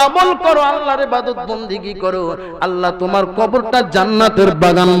 ভালো আমল করো, আল্লাহর ইবাদত বন্দেগী করো, আল্লাহ তোমার কবরটা জান্নাতের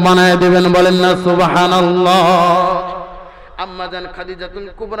বাগান বানায় দেবেন। বলেন না সুবহানাল্লাহ। আম্মাজান খাদিজাতুল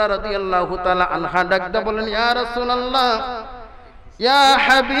কুবরা রাদিয়াল্লাহু তাআলা আনহা ডাকদা বলেন, ইয়া রাসূলুল্লাহ, ইয়া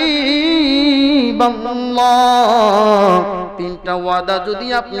হাবিবাল্লাহ, তিনটা ওয়াদা যদি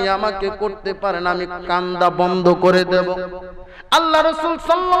আপনি আমাকে করতে পারেন আমি কান্দা বন্ধ করে দেব। আল্লাহ রাসূল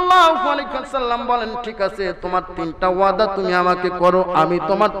সাল্লাল্লাহু আলাইহি ওয়াসাল্লাম বলেন, ঠিক আছে, তোমার তিনটা ওয়াদা তুমি আমাকে করো, আমি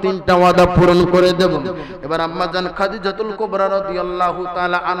তোমার তিনটা ওয়াদা পূরণ করে দেব। এবার আম্মাজান খাদিজাতুল কুবরা রাদিয়াল্লাহু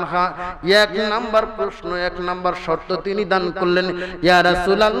তাআলা আনহা এক নাম্বার প্রশ্ন, এক নাম্বার শর্ত তিনি দান করলেন, ইয়া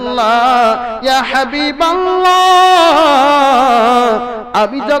রাসূলুল্লাহ, ইয়া হাবিবাল্লাহ,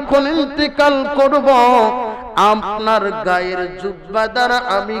 আমি যখন ইন্তেকাল করব আপনার গায়ের জুব্বা দ্বারা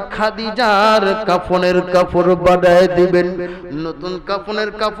আমি খাদিজার কাফনের কাপড় বানায় দিবেন। নতুন কাফনের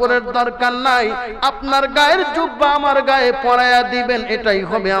কাপড়ের দরকার নাই, আপনার গায়ের জুব্বা আমার গায়ে পরায়া দিবেন, এটাই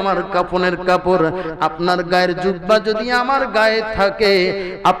হবে আমার কাফনের কাপড়। আপনার গায়ের জুব্বা যদি আমার গায়ে থাকে,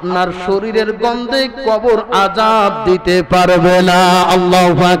 আপনার শরীরের গন্ধে কবর আযাব দিতে পারবে না।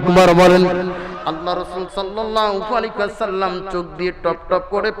 আল্লাহু আকবার বলেন। আল্লাহ রাসূল সাল্লাল্লাহু আলাইহি ওয়াসাল্লাম চোখ দিয়ে টপ টপ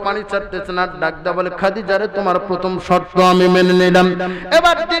করে পানি ছাড়তেছেন আর ডাক দেয়া বলে, খাদিজা রে, তোমার প্রথম শর্ত আমি মেনে নিলাম।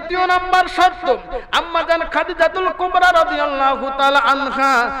 এবার দ্বিতীয় নাম্বার শর্ত, আম্মা জান খাদিজাতুল কুবরা রাদিয়াল্লাহু তাআলা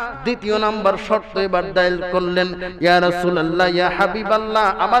আনহা দ্বিতীয় নাম্বার শর্ত এবার দায়ের করলেন, ইয়া রাসূলুল্লাহ, ইয়া হাবিবাল্লাহ,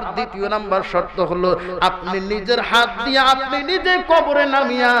 আমার দ্বিতীয় নাম্বার শর্ত হলো আপনি নিজের হাত দিয়ে আপনি নিজে কবরে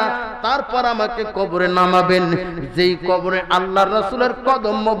নামিয়া তারপর আমাকে কবরে নামাবেন। যেই কবরে আল্লাহর রাসূলের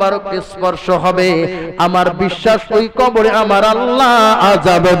কদম মোবারক স্পর্শ হবে, আমার বিশ্বাস ওই কবরে আমার আল্লাহ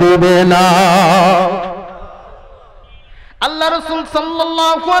আযাব দিবে না। আল্লাহ রাসূল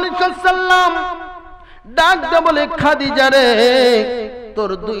সাল্লাল্লাহু আলাইহি ওয়াসাল্লাম ডাক দিয়ে বলে, খাদিজা রে, তোর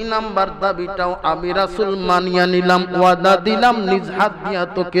দুই নাম্বার দাবিটাও আমি রাসূল মানিয়া নিলাম, ওয়াদা দিলাম নিজ হাত দিয়া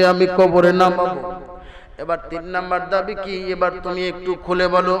তোকে আমি কবরে নামাবো। এবার তিন নাম্বার দাবি কি, এবার তুমি একটু খুলে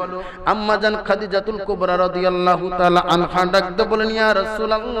বলো। আম্মা জান খাদিজাতুল কুবরা রাদিয়াল্লাহু তাআলা আনহা ডাক দিয়ে বলেন, ইয়া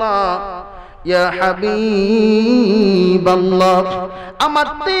রাসূলুল্লাহ, ইয়া হাবিবাল্লাহ, আমার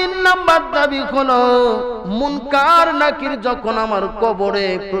তিন নাম্বার দাবি হলো মুনকার নাকির যখন আমার কবরে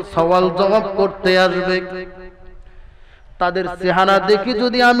সওয়াল জবাব করতে আসবে, তাদের চেহারা দেখে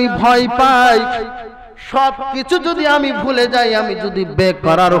যদি আমি ভয় পাই, সব কিছু যদি আমি ভুলে যাই, আমি যদি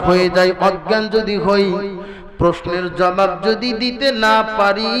বেকরার হয়ে যাই, অজ্ঞান যদি হই, প্রশ্নের জবাব যদি দিতে না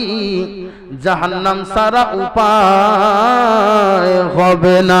পারি, জাহান্নাম সারা উপায়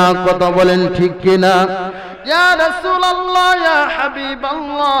হবে না। কথা বলেন ঠিক কিনা? ইয়া রাসূলুল্লাহ, ইয়া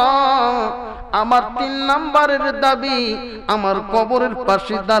হাবিবাল্লাহ, আমার তিন নাম্বারের দাবি, আমার কবরের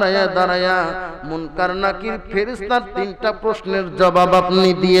পাশে দাঁড়ায়া দাঁড়ায়া মুনকার নাকির ফেরেশতার তিনটা প্রশ্নের জবাব আপনি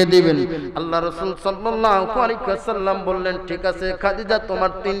দিয়ে দিবেন। আল্লাহ রাসূল সাল্লাল্লাহু আলাইহি ওয়াসাল্লাম বললেন, ঠিক আছে খাদিজা,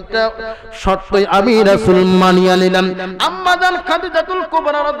 তোমার তিনটা শর্তই আমি রাসূল মানিয়া নিলাম। আম্মা জান খাদিজাতুল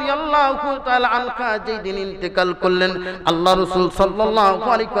কুবরা রাদিয়াল্লাহু তাআলা আনহা যেই দিন ইন্তেকাল করলেন, আল্লাহ রাসূল সাল্লাল্লাহু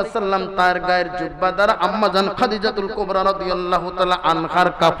আলাইহি ওয়াসাল্লাম তার গায়ের জুব্বা দ্বারা আম্মা জান খাদিজাতুল কুবরা রাদিয়াল্লাহু তাআলা আনহার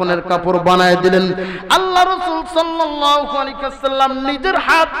কাফনের কাপড় বানায় দিলেন। আল্লাহ রাসূল সাল্লাল্লাহু আলাইহি ওয়াসাল্লাম নিজের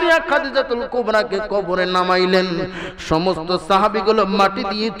হাত দিয়ে খাদিজাতুল কুবরাকে কবরে নামাইলেন। সমস্ত সাহাবীগুলো মাটি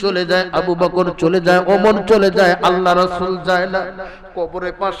দিয়ে চলে যায়, আবু বকর চলে যায়, ওমর চলে যায়, আল্লাহ রাসূল যায় না।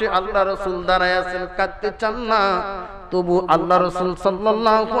 কবরের পাশে আল্লাহ রাসূল দাঁড়ায় আছেন, কাঁদতে চান না, তবু আল্লাহ রাসূল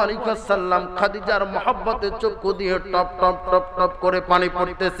সাল্লাল্লাহু আলাইহি ওয়াসাল্লাম খাদিজার মহব্বতে চক্ষু দিয়ে টপ টপ টপ টপ করে পানি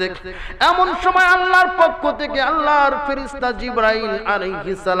পড়তেছে। এমন সময় আল্লাহর পক্ষ থেকে আল্লাহর ফেরেশতা জিবরাইল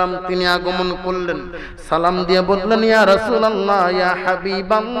আলাইহিস সালাম তিনি আগমন করলেন, সালাম দিয়ে বললেন, ইয়া রাসূলুল্লাহ, ইয়া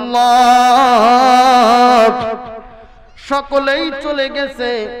হাবিবাল্লাহ, সকলেই চলে গেছে,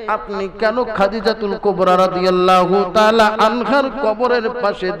 আপনি কেন খাদিজাতুল কুবরা রাদিয়াল্লাহু তাআলা আনহার কবরের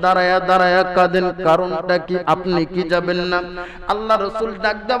পাশে দাঁড়ায়া দাঁড়ায়া কাঁদেন? কারণটা কি? আপনি কি যাবেন না? আল্লাহ রাসূল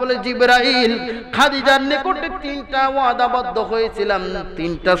ডাক দেয়া বলে, জিবরাইল, খাদিজার নিকটে তিনটা ওয়াদাবদ্ধ হয়েছিলাম,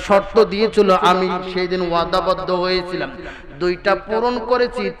 তিনটা শর্ত দিয়েছিল, আমি সেই দিন ওয়াদাবদ্ধ হয়েছিলাম, দুইটা পূরণ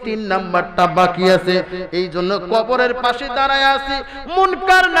করেছি, তিন নাম্বারটা বাকি আছে। এই জন্য কবরের পাশে দাঁড়ায় আছি,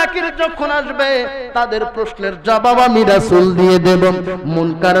 মুনকার নাকির যখন আসবে তাদের প্রশ্নের জবাব আমি রাসূল দিয়ে দেব।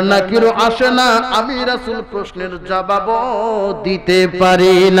 মুনকার নাকিরও আসে না, আমি রাসূল প্রশ্নের জবাবও দিতে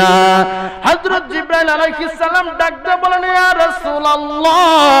পারি না। হযরত জিবরাইল আলাইহিস সালাম ডাক দিয়ে বলেন, ইয়া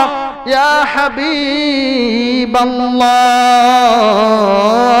রাসূলুল্লাহ, ইয়া হাবিবাল্লাহ,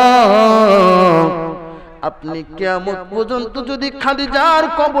 আপনি কিয়ামত পর্যন্ত যদি খাদিজার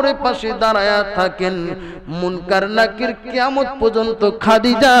কবরের পাশে দাঁড়ায়া থাকেন, মুনকার নাকির কিয়ামত পর্যন্ত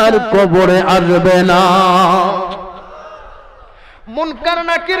খাদিজার কবরে আসবে না। মুনকার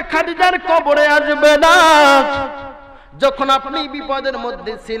নাকির খাদিজার কবরে আসবে না। যখন আপনি বিপদের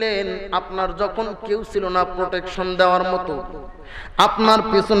মধ্যে ছিলেন, আপনার যখন কেউ ছিল না প্রোটেকশন দেওয়ার মতো, আপনার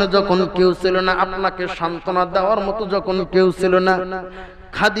পেছনে যখন কেউ ছিল না আপনাকে সান্ত্বনা দেওয়ার মতো যখন কেউ ছিল না,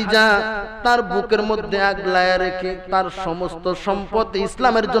 খাদিজা তার বুকের মধ্যে আগলায়া রেখে তার সমস্ত সম্পদ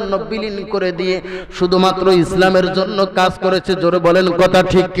ইসলামের জন্য বিলীন করে দিয়ে শুধুমাত্র ইসলামের জন্য কাজ করেছে। জোরে বলেন কথা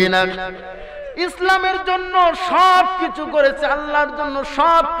ঠিক কিনা? ইসলামের জন্য সব কিছু করেছে, আল্লাহর জন্য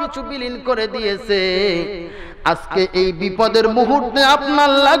সব কিছু বিলীন করে দিয়েছে। আজকে এই বিপদের মুহূর্তে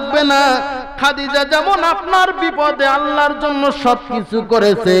আপনার লাগবে না, খাদিজা যেমন আপনার বিপদে আল্লাহর জন্য সবকিছু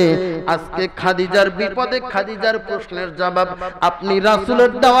করেছে, আজকে খাদিজার বিপদে খাদিজার প্রশ্নের জবাব আপনি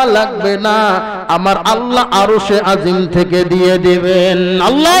রাসূলের দেওয়া লাগবে না, আমার আল্লাহ আরশে আজিম থেকে দিয়ে দিবেন।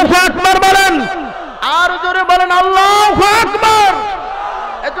 আল্লাহু আকবার বলেন, আর জোরে বলেন আল্লাহু আকবার।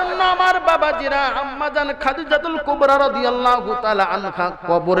 এজন্য আমার বাবাজিরা, আম্মা জান খাদিজাতুল কুবরা রাদিয়াল্লাহু তাআলা আনহা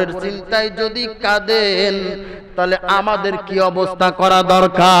কবরের চিন্তায় যদি কাঁদেন, তাহলে আমাদের কি অবস্থা করা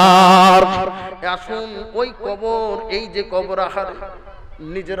দরকার? আসুন ওই কবর, এই যে কবর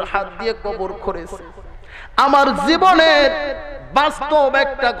নিজের হাত দিয়ে কবর করেছে, আমার জীবনের বাস্তব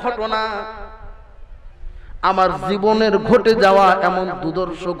একটা ঘটনা আমার জীবনের ঘটে যাওয়া এমন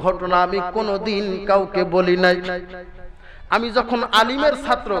দুর্দর্শ ঘটনা আমি কোনোদিন কাউকে বলি নাই। আমি যখন আলিমের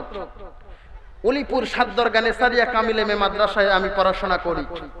ছাত্র, অলিপুর সাদ্দরগা নেসারিয়া কামিলে মে মাদ্রাসায় আমি পড়াশোনা করি।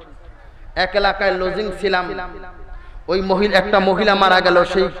 এক এলাকায় লজিং ছিলাম। ওই একটা মহিলা মারা গেল,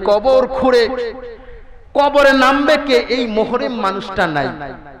 সেই কবর খুঁড়ে কবরে নামবে কে, এই মোহরেম মানুষটা নাই।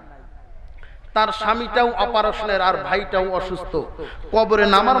 তার স্বামীটাও অপারেশনের, আর ভাইটাও অসুস্থ, কবরে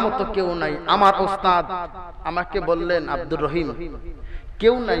নামার মতো কেউ নাই। আমার ওস্তাদ আমাকে বললেন, আব্দুর রহিম,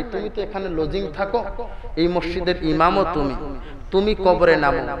 কেউ নাই, তুমি তো এখানে লজিং থাকো, এই মসজিদের ইমামও তুমি কবরে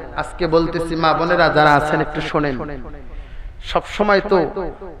নামো। আজকে বলতেছি মা বোনেরা যারা আছেন একটু শোনেন। সব সময় তো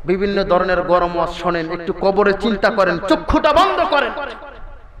বিভিন্ন ধরনের গরম ওয়াজ শোনেন, একটু কবরে চিন্তা করেন, চক্ষুটা বন্ধ করেন,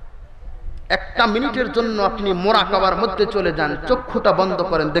 একটা মিনিটের জন্য আপনি মোরাকাবার মধ্যে চলে যান, চক্ষুটা বন্ধ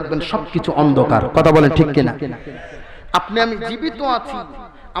করেন, দেখবেন সবকিছু অন্ধকার। কথা বলেন ঠিক কিনা? আপনি আমি জীবিত আছি,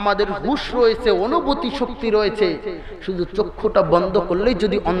 আমাদের হুশ রয়েছে, অনুভূতি শক্তি রয়েছে, শুধু চক্ষুটা বন্ধ করলেই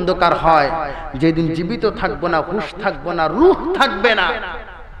যদি অন্ধকার হয়, যেদিন জীবিত থাকবো না, হুশ থাকবো না, রূহ থাকবে না,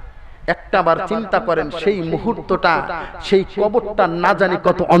 একটাবার চিন্তা করেন সেই মুহূর্তটা, সেই কবরটা না জানি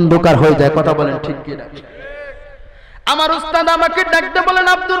কত অন্ধকার হয়ে যায়। কথা বলেন ঠিক কিনা? আমার উস্তাদ আমাকে ডাকতে বলেন,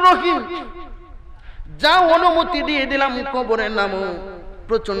 আব্দুর রহিম যা, অনুমতি দিয়ে দিলাম, কবরে নামো।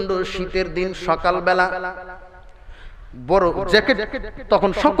 প্রচন্ড শীতের দিন, সকালবেলা, বড় জ্যাকেট,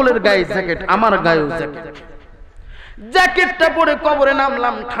 তখন সকলের গায়ে জ্যাকেট, আমার গায়েও জ্যাকেট। জ্যাকেটটা পরে কবরে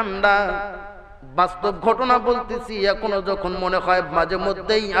নামলাম, ঠান্ডা। বাস্তব ঘটনা বলতেছি, এখনো যখন মনে হয় মাঝে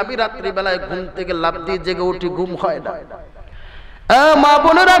মধ্যেই আমি রাত্রিবেলায় ঘুম থেকে লাফ দিয়ে জেগে উঠি, ঘুম হয় না। মা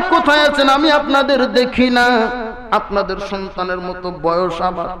বোনেরা কোথায় আছেন? আমি আপনাদের দেখি না, আপনাদের সন্তানের মতো বয়স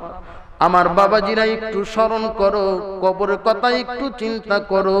আমার বাবাজিরা, একটু স্মরণ করো, কবরের কথা একটু চিন্তা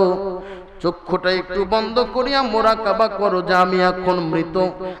করো, চক্ষুটা একটু বন্ধ করিয়া মোরাকাবা করো যে আমি এখন মৃত,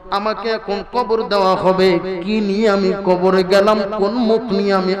 আমাকে এখন কবর দেওয়া হবে, কি নিয়ে আমি কবরে গেলাম, কোন মুখ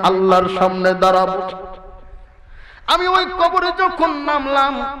নিয়ে আমি আল্লাহর সামনে দাঁড়াবো। আমি ওই কবরে যখন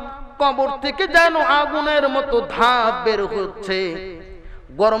নামলাম, কবর থেকে যেন আগুনের মতো ধাপ বের হচ্ছে,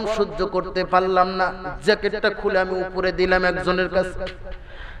 গরম সহ্য করতে পারলাম না। জ্যাকেটটা খুলে আমি উপরে দিলাম একজনের কাছে,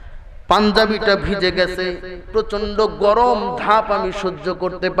 পাঞ্জাবিটা ভিজে গেছে, প্রচন্ড গরম ধাপ আমি সহ্য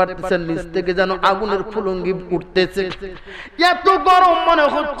করতে পারতেছি, নিচ থেকে যেন আগুনের ফুলঙ্গি উঠতেছে, এত গরম মনে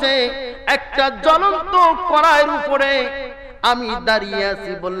হচ্ছে। একটা জ্বলন্ত কড়াইয়ের উপরে আমি দাঁড়িয়ে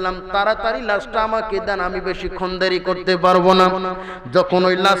আছি, বললাম তাড়াতাড়ি লাশটা আমাকে দেন, আমি বেশিক্ষণ দেরি করতে পারবো না। যখন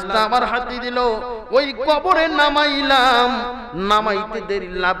ওই লাশটা আমার হাতে দিল, ওই কবরে নামাইলাম, নামাইতে দেরি,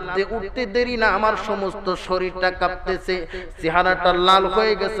 লাফতে উঠতে দেরি না, আমার সমস্ত শরীরটা কাঁপতেছে, চেহারাটা লাল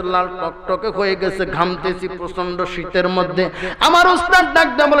হয়ে গেছে, লাল টকটকে হয়ে গেছে, ঘামতেছি প্রচন্ড শীতের মধ্যে। আমার উস্তাদ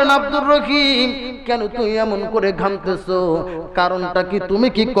ডাকতে বলেন, আব্দুর রহিম কেন তুই এমন করে ঘামতেছো, কারণটা কি? তুমি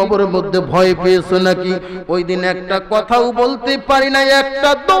কি কবরের মধ্যে ভয় পেয়েছো নাকি? ওই দিন একটা কথাও বলতে পারি না, একটা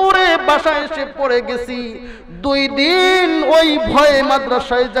দৌড়ে বাসায় এসে পড়ে গেছি। 2 দিন ওই ভয়ে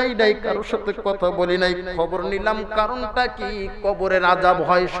মাদ্রাসায় যাই নাই, কারোর সাথে কথা বলি নাই, খবর নিলাম কারণটা কি। কবরের আযাব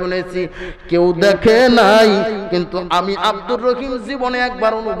হয় শুনেছি, কেউ দেখে নাই, কিন্তু আমি আব্দুর রহিম জীবনে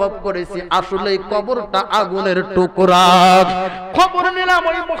একবার অনুভব করেছি, আসলে কবরটা আগুনের টুকরা। খবর নিলাম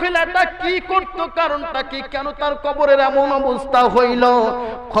ওই মহিলাটা কি করতো, কারণটা কি, কেন তার কবরের এমন অবস্থা হইল।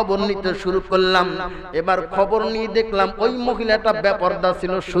 খবর নিতে শুরু করলাম। এবার খবর নিয়ে দেখলাম ওই মহিলাটা বেপরদা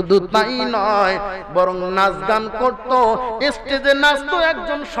ছিল, শুধু তাই নয়, বরং নাচ গান করতো, স্টেজে নাচতো,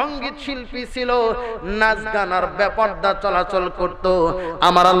 একজন সঙ্গীত শিল্পী ছিল, নাচ গান আর বেপরদা চলাচল করতো।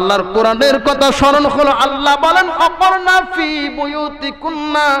 আমার আল্লাহর কোরআনের কথা স্মরণ হলো, আল্লাহ বলেন, অপরনা ফি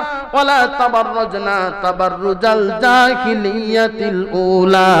বুয়ুতিকুন্না ওয়ালা তাবাররুজনা তাবাররুজাল জাহিলিয়াতিল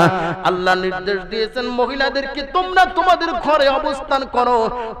উলা। আল্লাহ নির্দেশ দিয়েছেন মহিলাদেরকে, তোমরা তোমাদের ঘরে অবস্থান করো,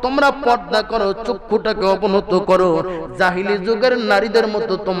 তোমরা পর্দা করো, চক্ষুটাকে অবনত করো, জাহিলি যুগের নারীদের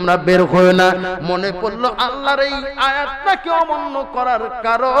মতো তোমরা বের হয় না। মনে পড়লো আল্লাহর এই আয়াতটাকে অমান্য করার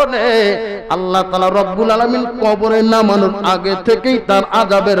কারণে আল্লাহ তাআলা রব্বুল আলামিন কবরে নামানোর আগে থেকেই তার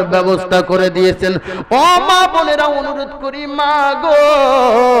আযাবের ব্যবস্থা করে দিয়েছেন। ও মা বোনেরা, অনুরোধ করি, মা গো,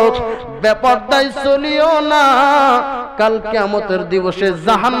 বেপরদায় চলিও না, কাল কিয়ামতের দিবসে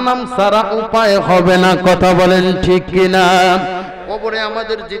জাহান্নাম ছাড়া উপায় হবে না। কথা বলেন ঠিক কিনা? কবরে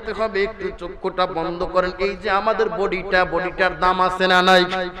আমাদের যেতে হবে, একটু চক্ষুটা বন্ধ করেন। এই যে আমাদের বডিটার দাম আছে না নাই?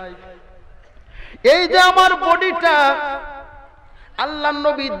 এই যে আমার বডিটা, আল্লাহর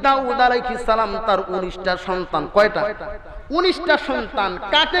নবী দাউদ আলাইহিস সালাম তার 19টা সন্তান, কয়টা? 19টা সন্তান,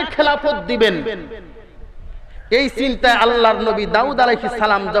 কাকে খেলাফত দিবেন এই চিন্তায় আল্লাহর নবী দাউদ আলাইহিস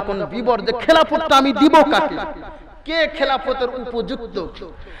সালাম যখন বিবর যে খেলাফতটা আমি দিব কাকে, কে খেলাফতের উপযুক্ত,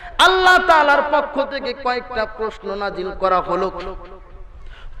 আল্লাহ তাআলার পক্ষ থেকে কয়েকটা প্রশ্ন নাজিল করা হলো।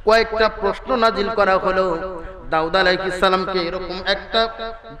 কয়েকটা প্রশ্ন নাজিল করা হলো। দাউদ আলাইহিস সালামকে এরকম একটা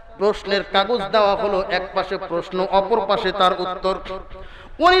প্রশ্নের কাগজ দেওয়া হলো, এক পাশে প্রশ্ন, অপর পাশে তার উত্তর।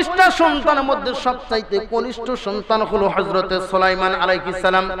 কনিষ্ঠ সন্তানের মধ্যে সবচাইতে কনিষ্ঠ সন্তান হলো হযরতে সুলাইমান আলাইহিস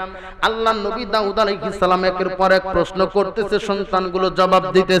সালাম। আল্লাহর নবী দাউদ আলাইহিস সালাম একের পর এক প্রশ্ন করতেছে, সন্তানগুলো জবাব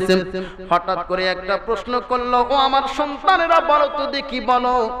দিতেছে। হঠাৎ করে একটা প্রশ্ন করলো, ও আমার সন্তানেরা বলো তো দেখি,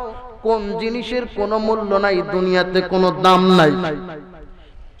 বলো কোন জিনিসের কোনো মূল্য নাই, দুনিয়াতে কোনো দাম নাই?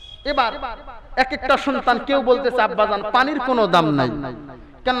 এবার এক একটা সন্তান কেউ বলতেছে, আব্বাজান পানির কোনো দাম নাই।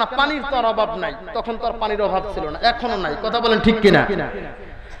 কেননা পানির তো আর অভাব নাই, তখন তো আর পানির অভাব ছিল না, এখনো নাই। কথা বলেন ঠিক কিনা?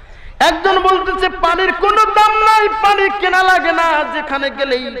 একজন বলতেছে পানির কোনো দাম নাই, পানি কেনা লাগে না, যেখানে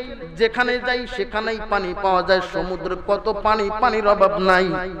গেলেই যেখানে যাই সেখানেই পানি পাওয়া যায়, সমুদ্রে কত পানি, পানির অভাব নাই।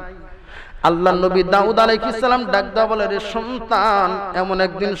 আল্লাহর নবী দাউদ আলাইহিস সালাম ডাক দেয়া বলে, রে সন্তান, এমন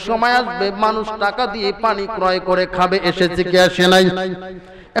একদিন সময় আসবে মানুষ টাকা দিয়ে পানি ক্রয় করে খাবে, এসেছে কি আসে নাই?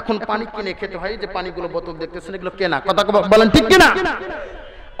 এখন পানি কিনে খেতে হয়, যে পানিগুলো বোতল দেখতেছেন এগুলো কেনা। কথা বলেন ঠিক কিনা?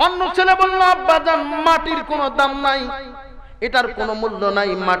 অন্য ছেলে বলল, আব্বাজান মাটির কোনো দাম নাই, এটার কোনো মূল্য নাই,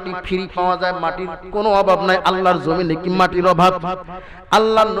 মাটি ফ্রি পাওয়া যায়, মাটির কোনো অভাব নাই, আল্লাহর জমিনে কি মাটির অভাব?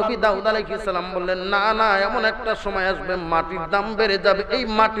 আল্লাহর নবী দাউদ আলাইহিস সালাম বললেন, না না, এমন একটা সময় আসবে মাটির দাম বেড়ে যাবে, এই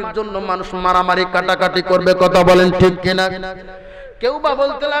মাটির জন্য মানুষ মারামারি কাটাকাটি করবে। কথা বলেন ঠিক কিনা? কেউ বা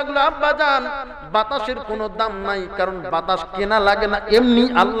বলতে লাগলো, আব্বাজান বাতাসের কোনো দাম নাই, কারণ বাতাস কেনা লাগে না, এমনি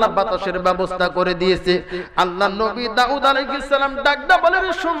আল্লাহ বাতাসের ব্যবস্থা করে দিয়েছে। আল্লাহর নবী দাউদ আলাইহিস সালাম ডাকদা বলে,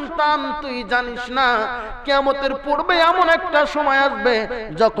 রে সন্তান, তুই জানিস না কিয়ামতের পূর্বে এমন একটা সময় আসবে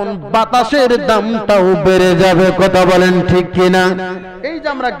যখন বাতাসের দামটাও বেড়ে যাবে। কথা বলেন ঠিক কিনা? এই যে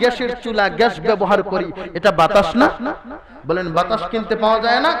আমরা গ্যাসের চুলা, গ্যাস ব্যবহার করি, এটা বাতাস না? বলেন বাতাস কিনতে পাওয়া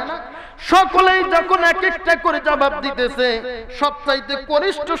যায় না? সকলেই যখন এক একটা করে জবাব দিতেছে, সবচাইতে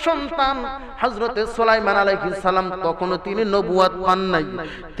কনিষ্ঠ সন্তান হযরতে সুলাইমান আলাইহিস সালাম, তখনও তিনি নবুয়ত পান নাই,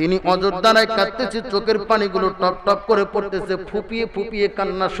 তিনি অযোধ্যায় কাঁদতেছে, চোখের পানিগুলো টপ টপ করে পড়তেছে, ফুপিয়ে ফুপিয়ে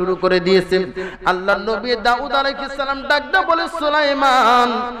কান্না শুরু করে দিয়েছেন। আল্লাহর নবী দাউদ আলাইহিস সালাম ডাকদা বলে, সুলাইমান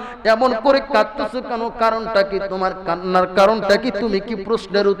এমন করে কাঁদতেছো কেন? কারণটা কি? তোমার কান্নার কারণটা কি? তুমি কি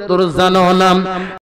প্রশ্নের উত্তর জানো না?